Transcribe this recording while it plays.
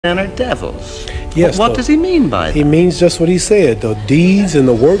men are devils. Yes. What does he mean by that? He means just what he said. The deeds and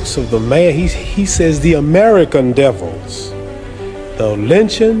the works of the man. He says the American devils. The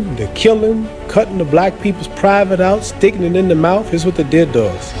lynching, the killing, cutting the black people's private out, sticking it in the mouth. Is what the dead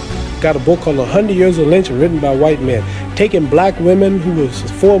does. Got a book called 100 Years of Lynching written by white men. Taking black women who was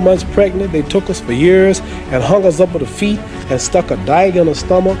 4 months pregnant, they took us for years and hung us up with the feet and stuck a dagger in the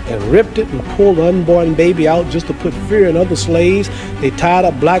stomach and ripped it and pulled the unborn baby out just to put fear in other slaves. They tied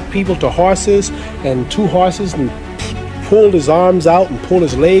up black people to horses and 2 horses and pulled his arms out and pulled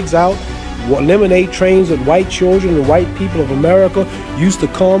his legs out. Lemonade trains with white children and white people of America used to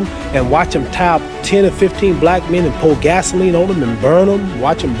come and watch them tie up 10 or 15 black men and pour gasoline on them and burn them,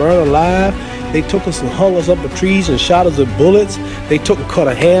 watch them burn alive. They took us and hung us up with trees and shot us with bullets. They took and cut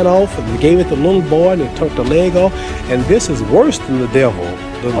a hand off and gave it to the little boy and they took the leg off. And this is worse than the devil.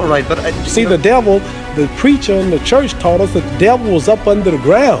 All right, but see, the devil, the preacher in the church taught us that the devil was up under the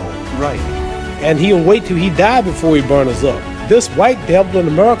ground. Right. And he'll wait till he died before he burn us up. This white devil in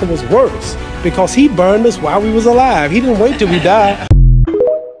America was worse because he burned us while we was alive. He didn't wait till we died.